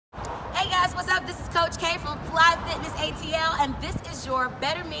guys, what's up? This is Coach K from Fly Fitness ATL, and this is your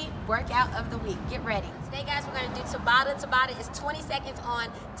Better Me workout of the week. Get ready. Today, guys, we're gonna do Tabata. Tabata is 20 seconds on,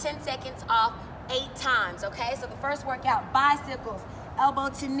 10 seconds off, 8 times, okay? So the first workout, bicycles, elbow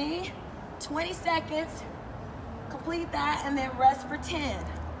to knee, 20 seconds, complete that, and then rest for 10.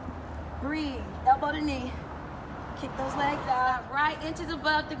 Breathe, elbow to knee, kick those legs out, right inches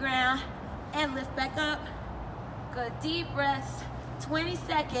above the ground, and lift back up. Good, deep breaths, 20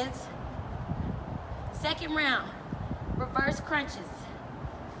 seconds. Second round, reverse crunches,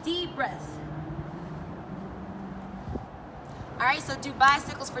 deep breaths. All right, so do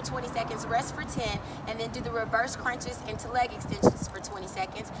bicycles for 20 seconds, rest for 10, and then do the reverse crunches into leg extensions for 20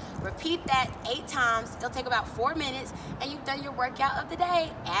 seconds. Repeat that 8 times. It'll take about 4 minutes, and you've done your workout of the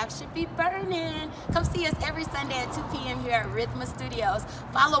day. Abs should be burning. Come see us every Sunday at 2 p.m. here at Rhythma Studios.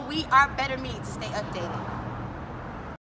 Follow We Are Better Me to stay updated.